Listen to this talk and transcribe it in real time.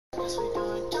Guess we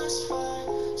doing just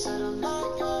fine. Said I'm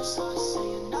not yours, so I say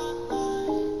you're not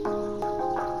mine.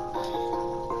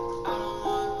 I don't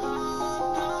want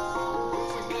no.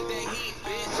 Forget that heat,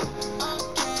 bitch.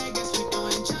 Okay, guess we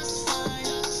doing just fine.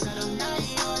 Said I'm not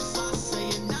yours, so I say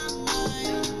you're not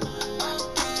mine.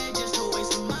 Okay, just a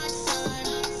waste of my time.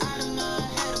 Out of my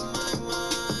head, of my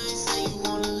mind. Say you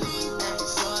wanna leave,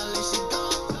 so I let you go.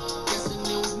 Guessing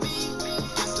it was me,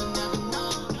 guess I never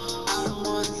know. I don't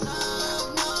want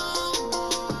love no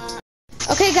more.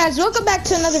 Okay guys, welcome back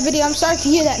to another video. I'm sorry if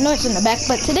you hear that noise in the back,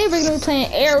 but today we're going to be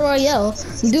playing Royale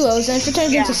duos, and if it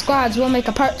turns into squads, we'll make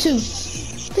a part 2.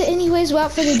 But anyways,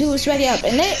 without further ado, let's ready up.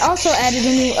 And they also added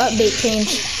a new update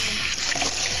change.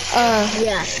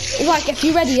 Like if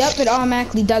you ready up, it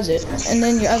automatically does it, and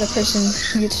then your other person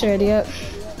gets ready up.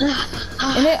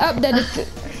 And they updated.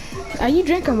 Are you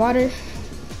drinking water?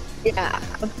 Yeah.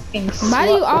 Why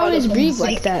do you always breathe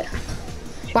like that?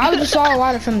 Why would you swallow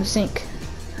water from the sink?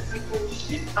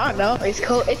 I don't know. It's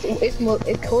cold.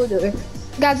 It's colder.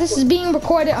 Guys, this is being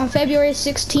recorded on February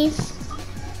 16th.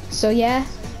 So yeah.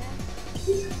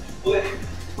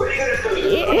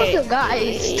 What's up,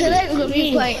 guys? Today we're gonna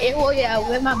be playing Royale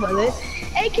with my brother,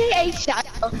 aka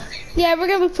Shadow. Yeah, we're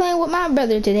gonna be playing with my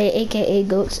brother today, aka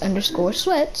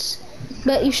Goats_Sweats.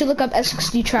 But you should look up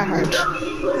SXD tryhards.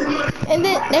 And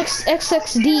then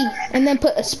XXD, and then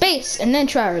put a space, and then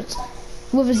tryhards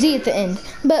with a Z at the end.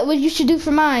 But what you should do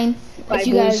for mine, if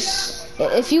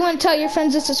you want to tell your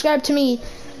friends to subscribe to me,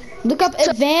 look up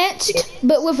advanced,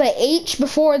 but with a H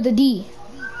before the D.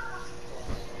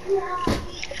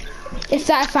 If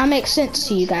I make sense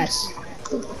to you guys.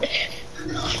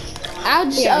 I'll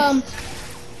just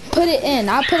put it in.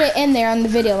 I'll put it in there on the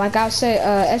video. Like I'll say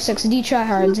SXD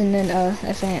tryhards and then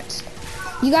advanced.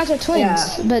 You guys are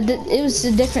twins, but it was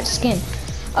a different skin.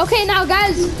 Okay, now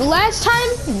guys, the last time,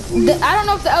 I don't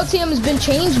know if the LTM has been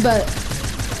changed, but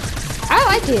I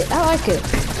like it. I like it.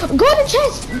 Golden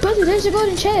chest, brother. There's a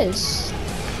golden chest.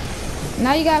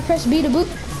 Now you gotta press B to boot.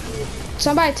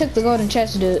 Somebody took the golden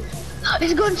chest, dude.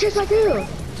 There's a golden chest right here.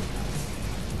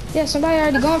 Yeah, somebody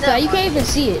already going for that. You can't even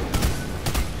see it.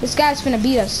 This guy's finna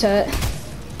beat us to it.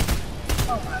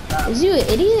 Oh my god. Is you an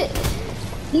idiot?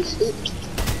 He's stupid.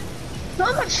 So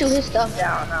I'm gonna shoot his stuff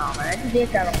down now, man. I just did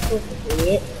that on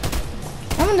purpose.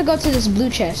 I'm gonna go to this blue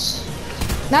chest.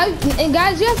 Now, and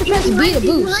guys, you have to press B to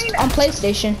boost on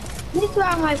PlayStation. This is why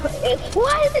I'm like,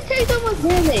 why does it take so much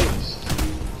damage?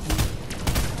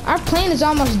 Our plane is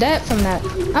almost dead from that.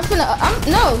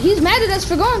 No, he's mad at us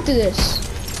for going through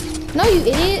this. No, you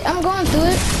idiot, I'm going through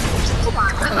it. Come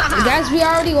on. Guys, we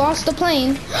already lost the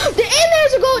plane. And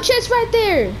there's a gold chest right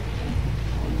there.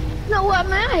 You know what,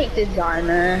 man? I hate this guy,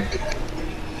 man.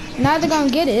 Now they're gonna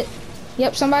get it.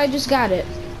 Yep, somebody just got it.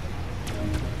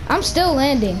 I'm still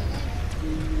landing.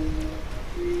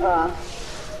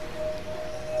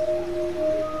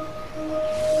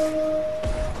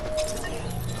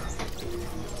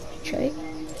 Trey?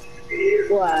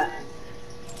 What?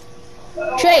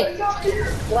 Trey!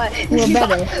 What? We're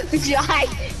better.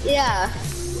 Yeah.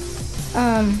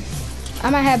 I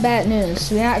might have bad news.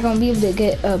 We're not gonna be able to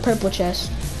get a purple chest.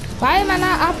 Why am I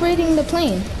not operating the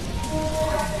plane?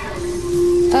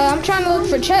 I'm trying to look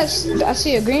for chests. I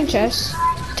see a green chest.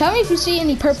 Tell me if you see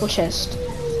any purple chest.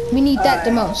 We need that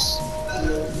the most.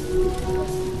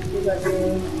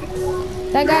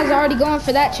 That guy's already going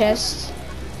for that chest.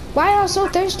 Why y'all so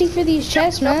thirsty for these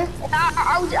chests, man?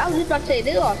 I was just about to say,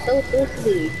 they are so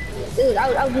thirsty. Dude,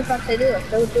 I was just about to say, they are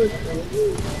so thirsty.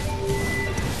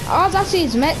 All I see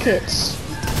is med kits.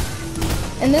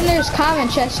 And then there's common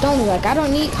chests only. Like, I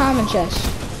don't need common chests.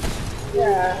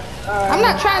 Yeah. I'm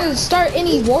not trying to start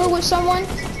any war with someone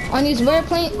on these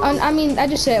airplanes. I mean, I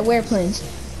just said airplanes.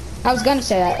 I was gonna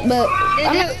say that, but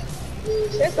I'm not.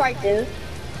 That's right, dude.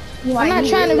 I'm not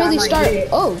trying to really start.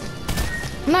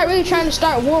 I'm not really trying to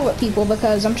start war with people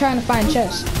because I'm trying to find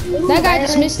chests. That guy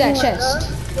just missed that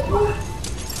chest.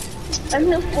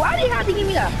 Why do you have to give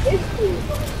me that?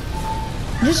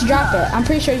 Just drop it. I'm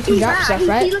pretty sure you can drop stuff,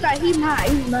 right? He look like he's mad.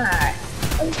 He's mad.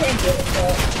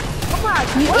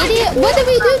 You idiot! What did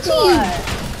we do to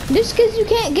you? Just because you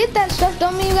can't get that stuff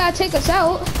don't mean you gotta take us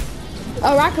out.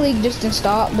 Oh, Rocket League just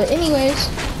installed. But anyways,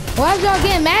 why is y'all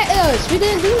getting mad at us? We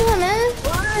didn't do that, man.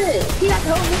 What? He got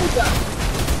the whole new stuff.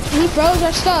 He froze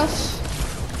our stuff.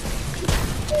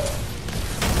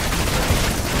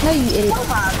 No, you idiot. Oh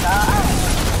my god.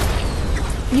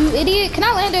 You idiot. Can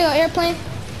I land on your airplane?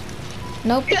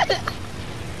 Nope.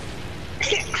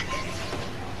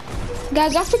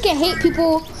 Guys, I freaking hate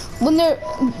people when they're...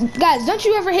 Guys, don't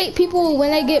you ever hate people when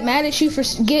they get mad at you for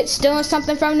stealing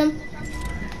something from them?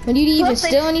 When you didn't even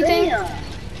steal anything?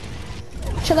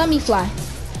 So let me fly.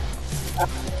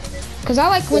 Cause I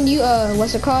like when you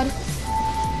what's it called?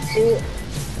 Shoot.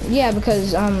 Yeah,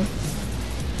 because I'm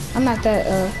not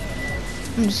that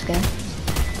I'm just kidding.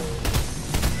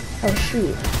 Oh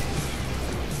shoot.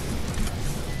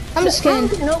 I'm just kidding.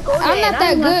 I'm not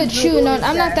that good shooting on.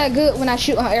 I'm not that good when I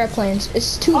shoot on airplanes.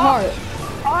 It's too hard.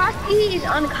 All I see is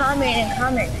uncommon and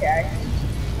common chest.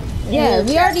 Yeah,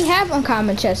 we already have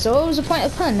uncommon chests, so what was the point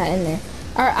of putting that in there?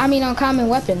 Or I mean, uncommon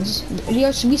weapons.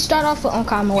 We start off with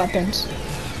uncommon weapons.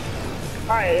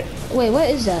 Alright. Wait, what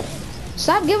is that?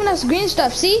 Stop giving us green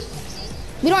stuff. See?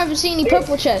 We don't ever see any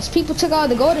purple chests. People took all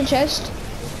the golden chest.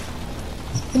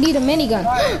 We need a minigun.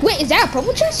 Wait, is that a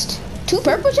purple chest? 2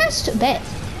 purple chests? Bet.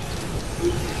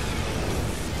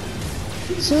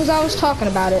 As soon as I was talking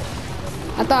about it,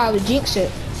 I thought I would jinx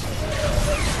it.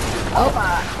 Oh,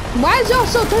 why is y'all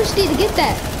so thirsty to get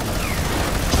that?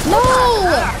 No!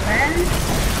 Man.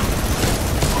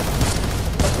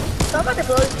 So I'm about to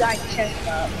blow this guy's chest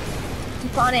up. You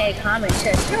found it a common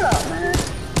chest. Shut up, man.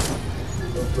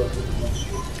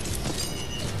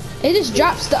 It just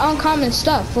drops the uncommon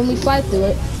stuff when we fly through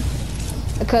it.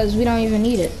 Because we don't even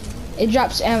need it. It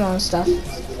drops ammo and stuff.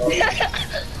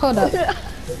 Hold up.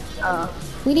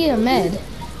 We need a med.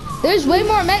 There's way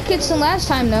more med kits than last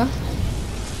time though.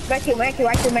 Right here. I'm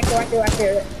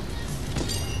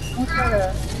trying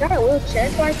to, is that a little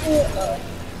chest right here?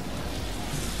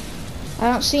 I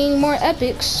don't see any more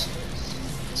epics.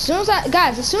 As soon as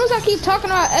I keep talking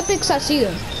about epics, I see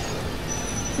them.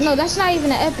 No, that's not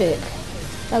even an epic.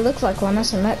 That looks like one.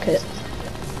 That's a med kit.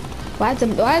 Why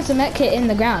is the med kit in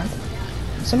the ground?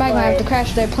 Somebody gonna have to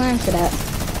crash their plane for that.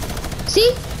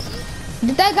 See?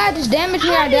 Did that guy just damage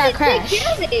me or did I crash?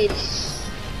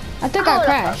 I think I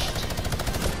crashed.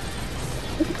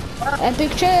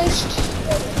 Epic chest.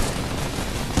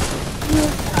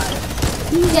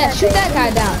 Yeah, shoot that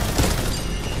guy down.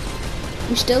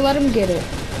 We still let him get it.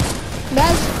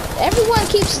 Guys, everyone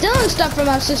keeps stealing stuff from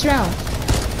us this round.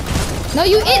 No,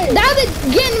 now they're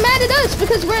getting mad at us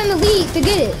because we're in the lead to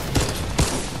get it.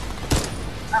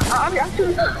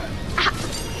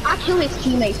 I kill his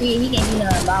teammates. He can't do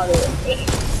nothing about it.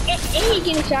 And he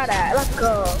getting shot at. Let's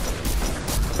go.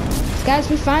 Guys,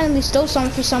 we finally stole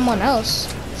something for someone else.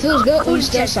 Feels good when we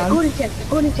steal something.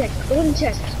 Golden chest.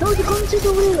 No, the golden chest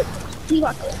over there. He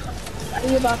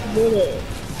about to get it.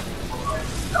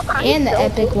 And the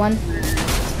epic one.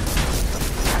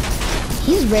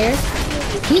 He's rare.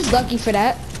 He's lucky for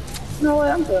that. No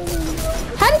way, I'm doing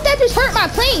How did that just hurt my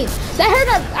plane? That hurt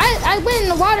I went in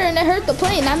the water and it hurt the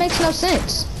plane. That makes no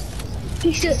sense.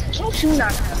 He should. Don't shoot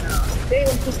that. They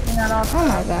don't keep that off. Oh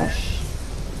my gosh.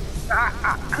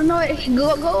 I know it.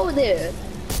 Go over there.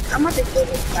 I'm about to kill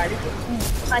this guy.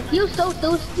 Like, you're so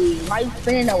thirsty. Why you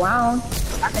spinning around?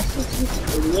 I can shoot you,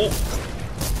 idiot.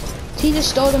 He just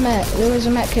stole the met. There was a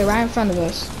met kit right in front of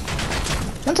us.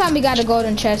 One time we got a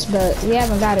golden chest, but we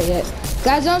haven't got it yet.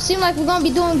 Guys, don't seem like we're gonna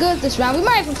be doing good this round. We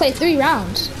might even play 3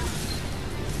 rounds.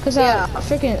 Cause how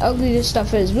freaking ugly this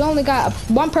stuff is. We only got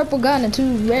 1 purple gun and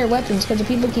 2 rare weapons because the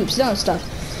people keep stealing stuff.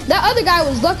 That other guy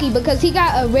was lucky because he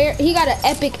got an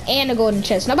epic and a golden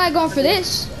chest. Nobody going for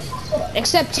this,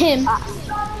 except him. I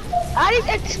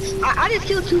just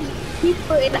killed 2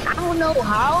 people and I don't know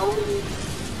how.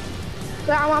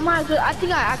 But I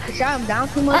think I shot him down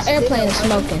too much. Our airplane is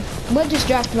smoking. What just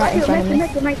dropped right in front of me?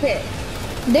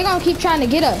 They're gonna keep trying to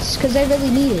get us because they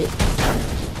really need it.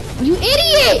 You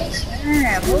idiot!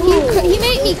 He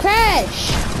made me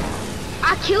crash.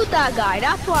 I killed that guy.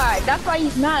 That's why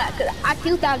he's mad. Cause I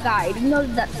killed that guy. You know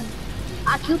that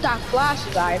I killed that flash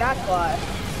guy. That's why.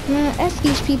 Man, F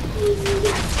these people.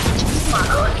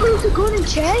 Where's the golden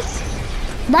chest?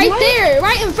 Right there,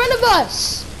 right in front of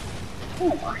us.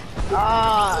 Oh my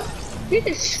god. This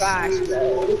is trash,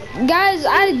 bro. Guys,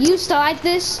 I used to like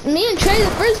this. Me and Trey, the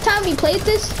first time we played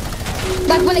this,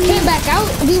 like when it came back out,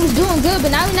 we was doing good, but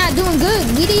now we're not doing good.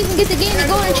 We didn't even get to gain the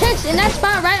golden chest, and that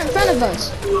spot right in front of us.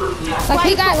 Like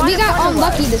we got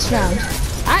unlucky this round.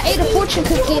 I ate a fortune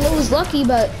cookie and it was lucky,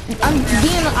 but I'm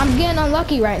getting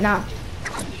unlucky right now.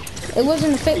 It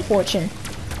wasn't a fake fortune.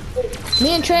 Me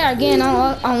and Trey are getting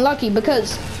unlucky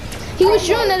because he was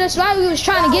shooting at us while we was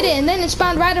trying to get it, and then it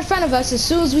spawned right in front of us as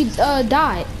soon as we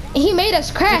died. And he made us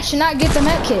crash and not get the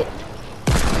med kit.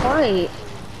 Right.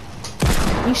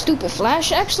 You stupid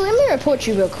Flash. Actually, let me report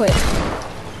you real quick.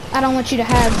 I don't want you to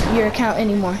have your account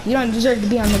anymore. You don't deserve to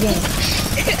be on the game.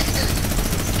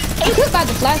 You could buy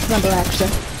the Flash bundle, actually.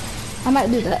 I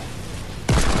might do that.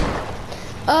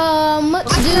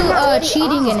 Let's do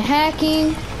cheating and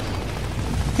hacking.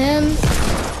 Him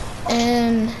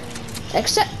and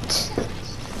accept.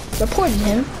 Reported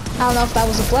him. I don't know if that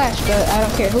was a Flash, but I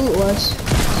don't care who it was.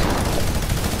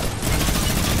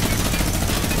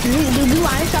 We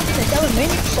want to stop in 7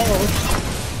 minutes, so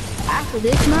after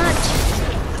this match,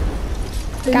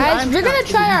 guys, we're gonna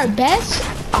try our best.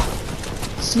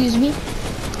 Excuse me.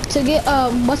 To get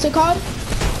what's it called?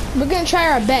 We're gonna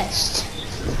try our best.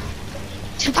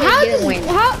 to get a win.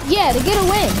 Yeah, to get a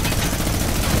win.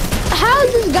 How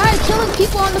is this guy killing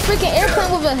people on the freaking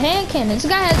airplane with a hand cannon? This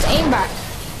guy has aimbot.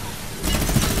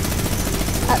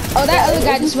 Oh, that other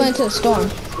guy just went into the storm.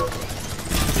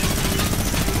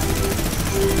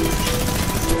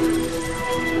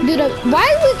 Dude, why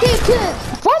do we keep killing?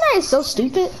 Fortnite is so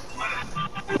stupid.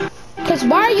 Cause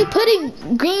why are you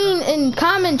putting green in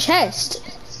common chest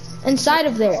inside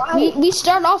of there? We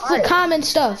start off with common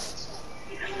stuff.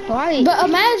 Why? But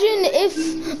imagine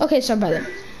if, okay, so brother.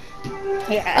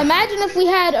 Yeah. Imagine if we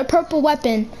had a purple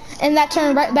weapon and that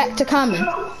turned right back to common.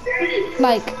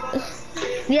 Like,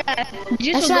 Yeah.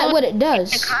 that's not what it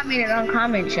does. Common and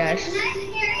uncommon chest.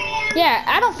 Yeah,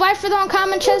 I don't fight for the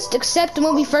uncommon chest except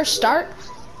when we first start.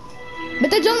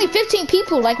 But there's only 15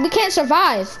 people, like we can't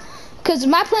survive. Cause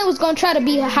my plan was gonna try to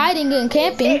be hiding and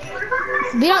camping.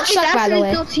 We don't suck, by the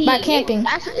way, by camping.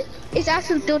 It's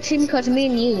actually still team because me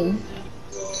and you.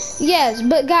 Yes,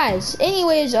 but guys,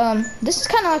 anyways, this is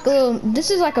kind of like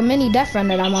this is like a mini death run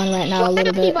that I'm on right now a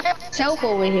little bit. Myself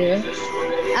over here.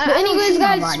 But anyways,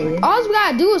 guys, all we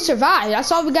gotta do is survive.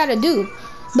 That's all we gotta do.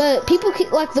 But people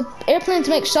keep, like, the airplanes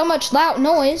make so much loud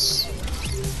noise.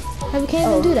 We can't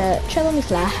even do that. Try, let me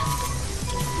fly.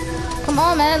 Come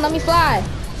on, man, let me fly.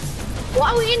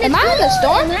 Why are we in the Am I in the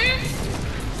storm? man?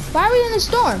 Why are we in the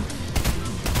storm?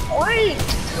 Wait.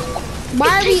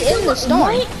 Why are we in the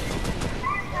storm?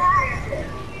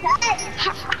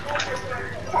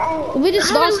 We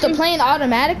just lost the plane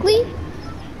automatically?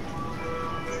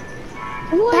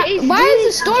 Why is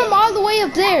the storm all the way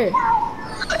up there?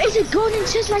 Is it golden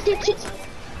chest like that?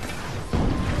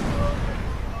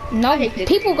 No,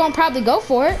 people gonna probably go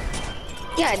for it.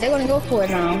 Yeah, they're gonna go for it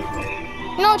now.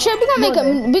 No, Chip, we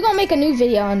gonna make a new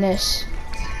video on this.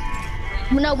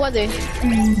 No, brother.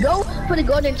 Go for the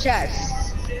golden chest.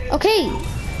 Okay.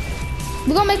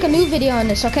 We're gonna make a new video on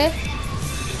this, okay?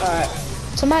 Alright.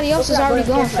 Somebody else is already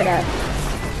going for that.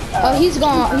 Oh, he's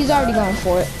already going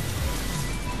for it.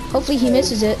 Hopefully he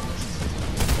misses it.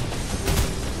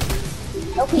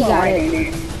 He got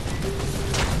it.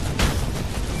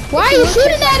 Why are you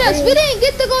shooting at us? We didn't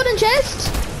get the golden chest.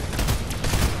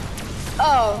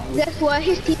 Oh, that's why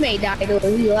his teammate died or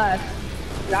he left.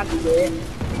 Rocky did.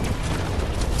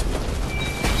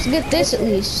 Let's get this at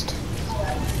least.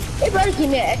 They better give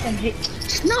me an SMG.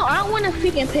 No, I don't want a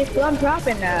freaking pistol. I'm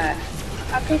dropping that.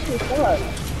 I pistol suck.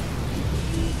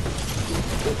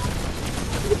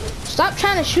 Stop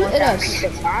trying to shoot at us.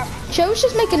 Chill, let's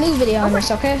just make a new video on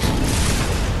this, okay?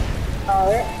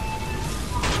 Alright.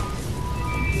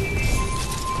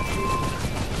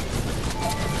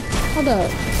 Hold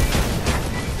up.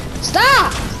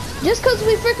 Stop! Just cause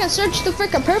we freaking searched the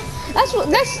freaking purple.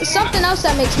 That's something else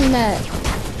that makes me mad.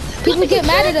 People get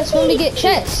mad at us when we get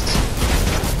chests.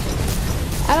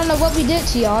 I don't know what we did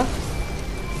to y'all.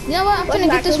 You know what? I'm finna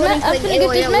get this med kit,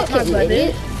 you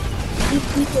idiot. These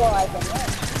people are like,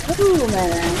 ooh,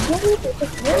 man.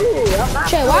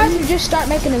 Che, why did you just start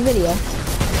making a video?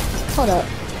 Hold up.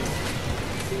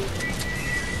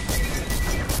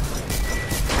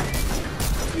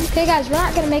 Okay, guys, we're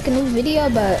not gonna make a new video,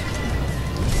 but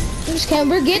I'm just kidding.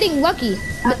 We're getting lucky.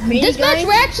 This match,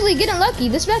 we're actually getting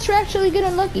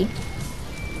lucky.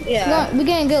 Yeah. We're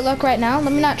getting good luck right now.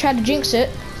 Let me not try to jinx it.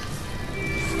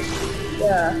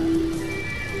 Yeah.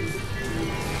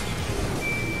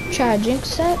 Try to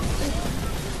jinx that.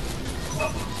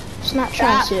 Let's not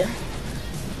try to.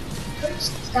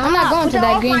 I'm not going to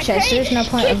that green chest. There's no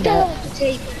point of that.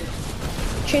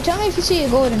 Trey, tell me if you see a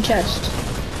golden chest.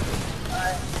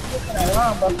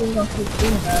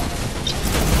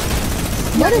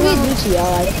 What did we do to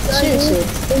y'all? Like, seriously.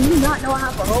 Do you not know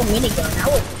how to hold minigun? I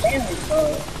was family,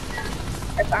 bro.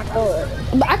 If I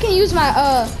could. But I can use my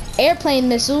airplane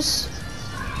missiles.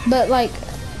 But like,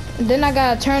 then I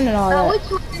gotta turn and all that. Which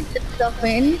one is this stuff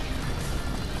in?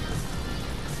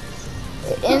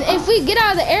 And if we get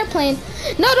out of the airplane,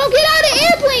 no, don't get out of the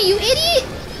airplane, you idiot!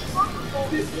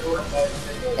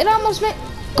 It almost made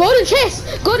golden chest.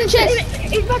 It's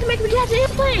about to make me get out of the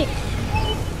airplane.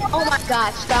 Oh my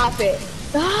God! Stop it!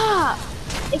 Stop!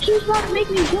 It keeps about to make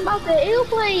me jump out the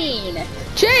airplane.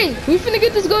 Che, we finna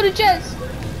get this golden chest.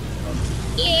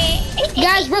 Yeah.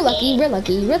 Guys, we're lucky.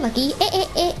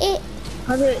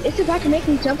 It's about to make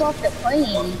me jump off the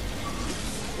plane.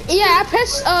 Yeah, I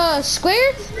pressed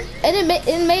square, and it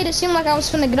made it seem like I was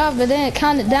finna get off, but then it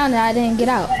counted down and I didn't get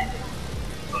out.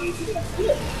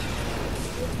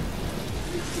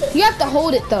 You have to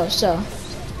hold it though, so.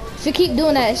 If you keep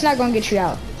doing that, it's not gonna get you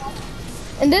out.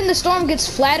 And then the storm gets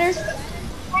flatter.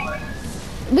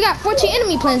 We got 14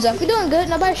 enemy planes up. We're doing good.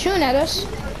 Nobody's shooting at us.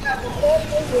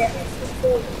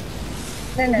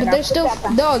 But there's still,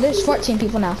 no, there's 14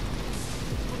 people now.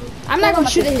 I'm not gonna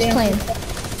shoot at his plane.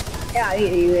 Yeah,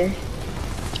 you is.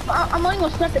 I'm only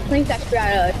gonna start the planes that spray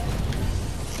at us.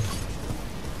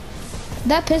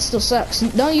 That pistol sucks.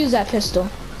 Don't use that pistol.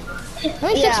 Let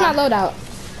me fix my loadout.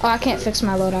 Oh, I can't fix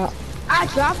my loadout. I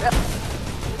dropped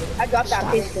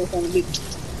that pistol from the beach.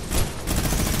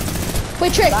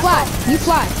 Wait, Trey, fly. You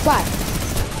fly.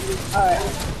 Alright.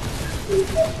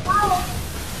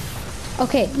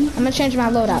 Okay, I'm gonna change my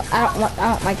loadout. I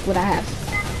don't like what I have.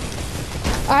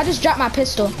 Oh, I just dropped my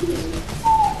pistol.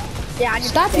 Yeah, I just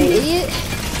Stop, you idiot.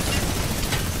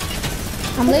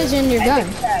 I'm lasering your gun.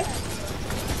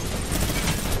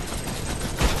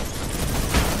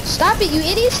 Stop it, you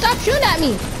idiot. Stop shooting at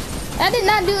me. I did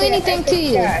not do anything to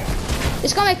you.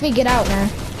 It's gonna make me get out, man.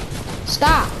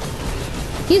 Stop.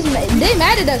 They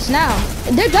mad at us now.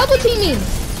 They're double teaming.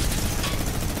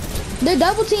 They're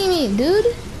double teaming,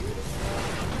 dude.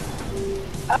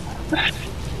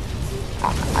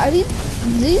 Are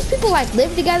these people like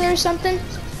live together or something?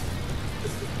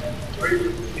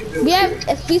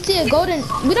 If we see a golden,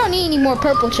 we don't need any more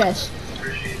purple chests.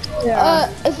 Yeah.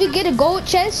 If we get a gold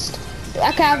chest,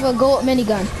 I can have a gold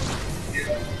minigun.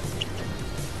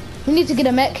 We need to get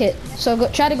a med kit, so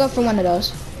try to go for one of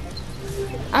those.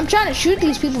 I'm trying to shoot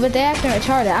these people, but they acting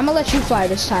retarded. I'm gonna let you fly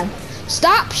this time.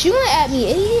 Stop shooting at me,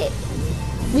 idiot.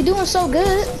 We doing so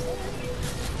good.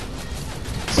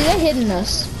 See, they're hitting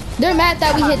us. They're mad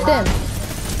that we hit them.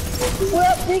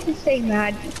 Well, they can stay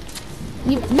mad.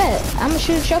 You bet. I'm gonna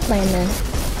shoot at your plane then.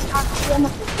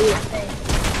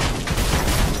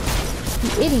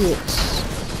 You idiots.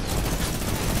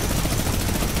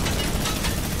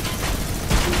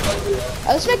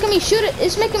 Oh, it's making me shoot it.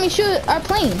 It's making me shoot our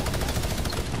plane.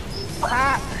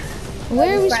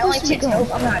 Where are we supposed to be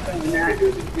going? I'm not doing that.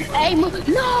 Hey,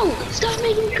 no! Stop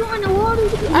making me go in the water.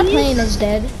 Our plane is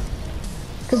dead.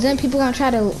 Cause then people gonna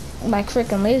try to like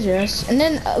freaking laser us, and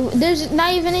then there's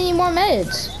not even any more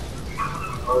meds.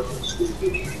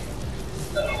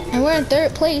 And we're in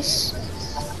 3rd place.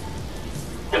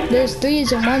 There's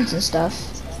 3s and 1s and stuff.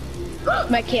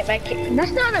 Med kit.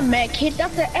 That's not a med kit.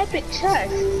 That's an epic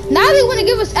chest. Now they want to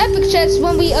give us epic chests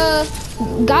when we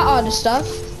got all the stuff.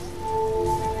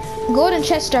 Golden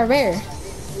chests are rare.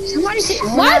 Why is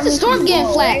the storm getting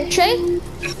flat, Trey?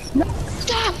 No,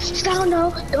 stop,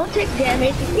 no. Don't take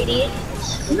damage, you idiot.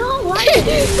 No, why?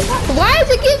 Why is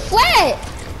it getting flat?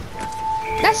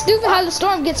 That's stupid how the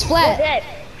storm gets flat. We're dead.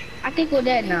 I think we're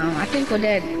dead now.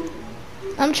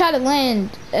 I'm trying to land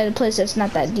at a place that's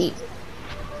not that deep.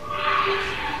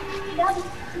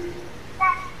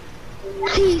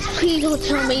 Please don't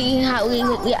tell me how we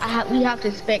have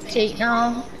to spectate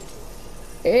now.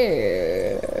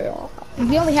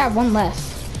 We only have one left.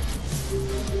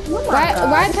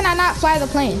 Why can I not fly the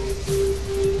plane?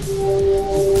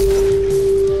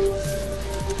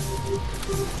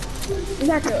 We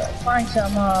have to find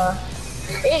some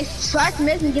it starts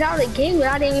making me get out of the game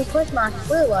without even push my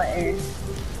split button.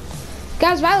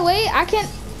 Guys, by the way, I can't.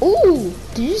 Ooh,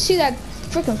 did you see that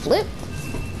freaking flip?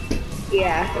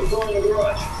 Yeah.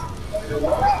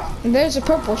 There's a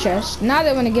purple chest. Now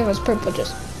they want to give us purple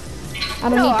chest. I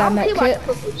don't need that med kit.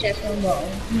 Purple chest no more.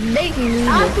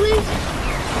 Honestly,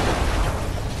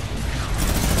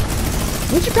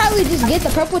 we should probably just get the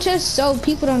purple chest so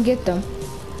people don't get them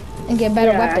and get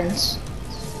better weapons.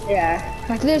 Yeah.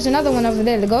 Like there's another one over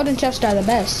there. The golden chests are the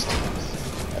best.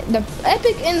 The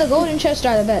epic and the golden chest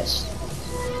are the best.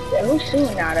 Yeah, who's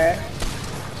shooting at her?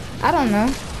 I don't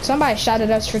know. Somebody shot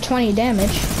at us for 20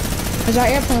 damage. Cause our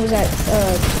airplane was at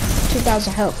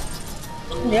 2,000 health.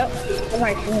 Yep.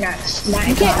 Somebody shooting at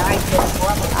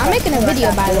I'm making a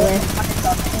video, by the way.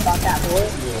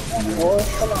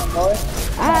 Come on, boy.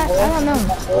 I don't know.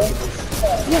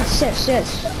 Yes.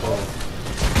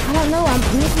 I don't know. I'm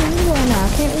making a video right now. I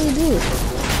can't really do it.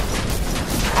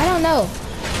 I don't know.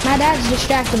 My dad's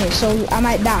distracting me, so I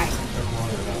might die.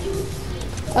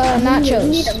 Nachos. You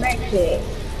need a med kit.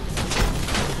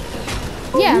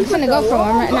 Yeah, I'm finna go for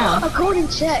one right now. A golden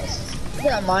chest.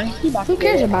 Yeah, man. Who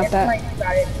cares about that?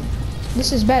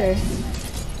 This is better.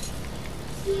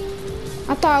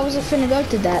 I thought I wasn't finna go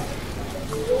to that.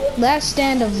 Last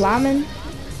stand of Llama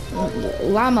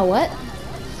what?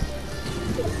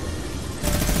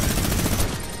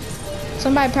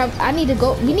 Somebody probably,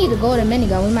 we need to go to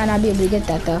minigun. We might not be able to get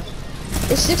that though.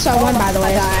 It's 6-on-1 by the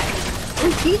way.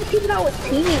 We see the people that was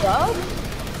teaming up.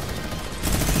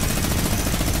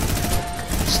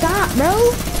 Stop, bro.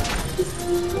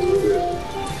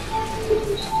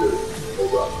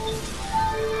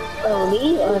 Oh,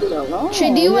 leave us alone.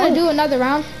 Trey, do you want to do another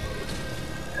round?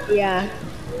 Yeah.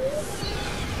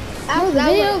 No, the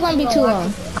video is gonna be too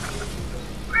long.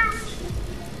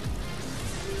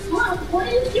 What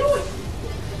are you doing?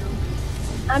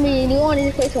 I mean, you want to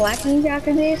just play some Vikings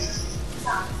after this?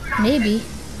 Maybe.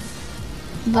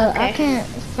 But I can't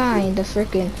find the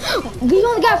freaking. We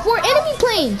only got 4 enemy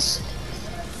planes.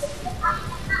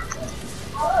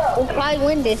 We'll probably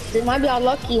win this. It might be our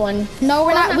lucky one. No,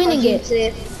 we're not winning it.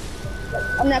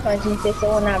 I'm not going to jinx it, so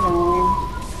we're not going to win.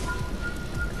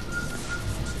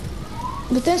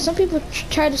 But then some people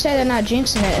try to say they're not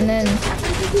jinxing it, and then,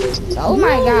 oh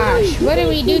my gosh, what did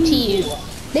we do to you?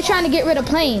 They're trying to get rid of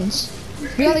planes.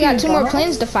 We only got 2 more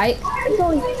planes to fight. It's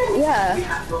only, yeah.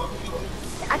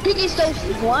 I think it's those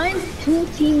 1, 2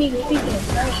 teaming freaking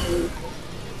planes.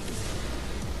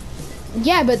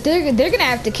 Yeah, but they're gonna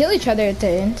have to kill each other at the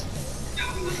end.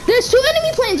 There's 2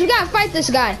 enemy planes. We gotta fight this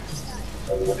guy.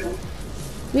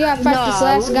 We gotta fight this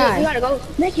last guy. We gotta go.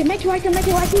 Make it right there.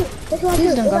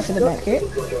 Please don't go for the back here.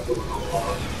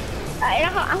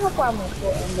 I'm gonna farm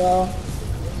for him, bro.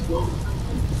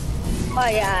 Oh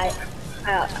yeah,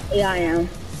 I am.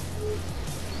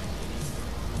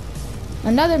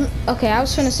 Another. Okay, I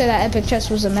was gonna say that epic chest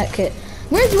was a met kit.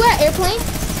 Where's you at, airplane?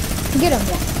 Get him.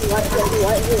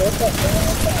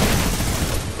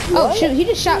 Oh shoot, he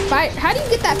just shot fire. How do you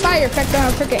get that fire effect on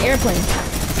a freaking airplane?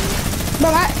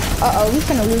 Bro, uh-oh, we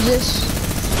finna lose this.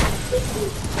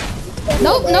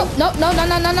 Nope.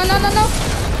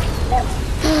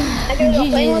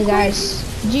 GG's, guys.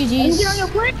 GG's.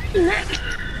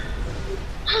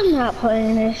 I'm not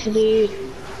playing this, dude.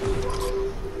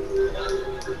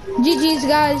 GG's,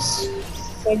 guys.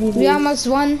 We almost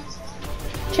won.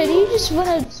 Trey, do you just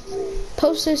wanna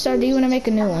post this, or do you wanna make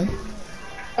a new one?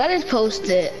 I just post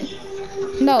it.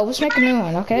 No, let's make a new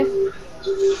one, okay?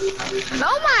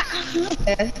 Oh my!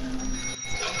 Okay.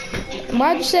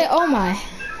 Why'd you say, oh my?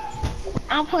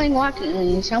 I'm playing Rocket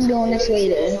League, so I'm doing this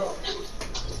later.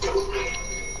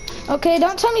 Okay,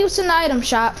 don't tell me what's in the item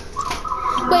shop.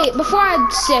 Wait, before I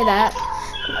say that,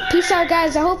 peace out,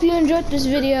 guys. I hope you enjoyed this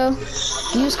video.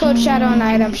 Use code Shadow in the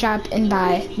item shop and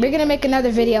buy. We're gonna make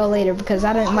another video later because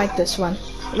I didn't like this one.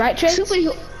 Right, Trey?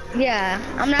 Yeah,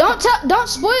 I'm not. Don't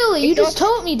spoil it. You just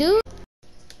told me, dude.